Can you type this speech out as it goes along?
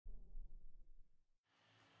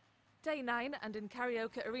Day 9 and in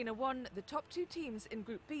Karaoke Arena 1, the top two teams in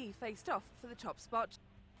Group B faced off for the top spot.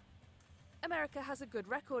 America has a good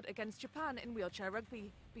record against Japan in wheelchair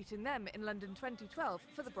rugby, beating them in London 2012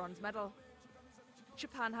 for the bronze medal.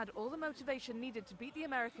 Japan had all the motivation needed to beat the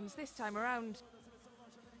Americans this time around.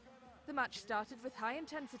 The match started with high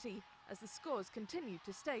intensity as the scores continued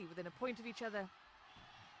to stay within a point of each other.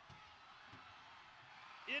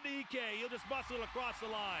 Into Ike, he'll just muscle across the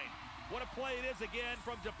line. What a play it is again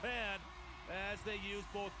from Japan as they use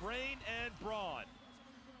both brain and brawn.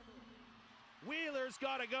 Wheeler's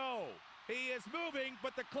got to go. He is moving,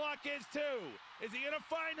 but the clock is 2. Is he going to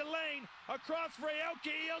find a lane across for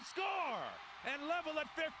Aoki? He'll score and level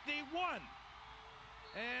at 51.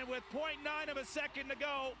 And with 0.9 of a second to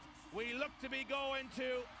go, we look to be going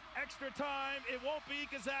to extra time. It won't be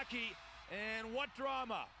Ikazaki. And what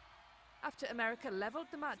drama. After America levelled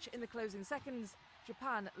the match in the closing seconds,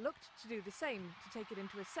 Japan looked to do the same to take it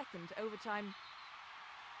into a second overtime.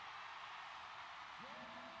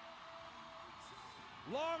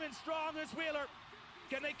 Long and strong is Wheeler.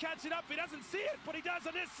 Can they catch it up? He doesn't see it, but he does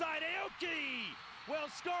on this side. Aoki will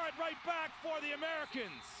score it right back for the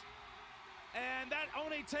Americans. And that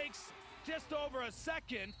only takes just over a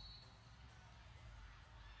second.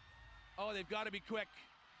 Oh, they've got to be quick.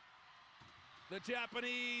 The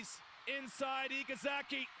Japanese inside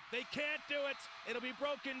Ikazaki. They can't do it. It'll be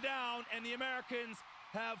broken down, and the Americans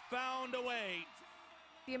have found a way.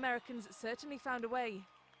 The Americans certainly found a way.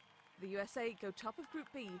 The USA go top of Group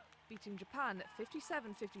B, beating Japan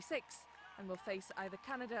 57-56, and will face either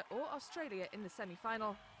Canada or Australia in the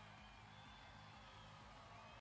semi-final.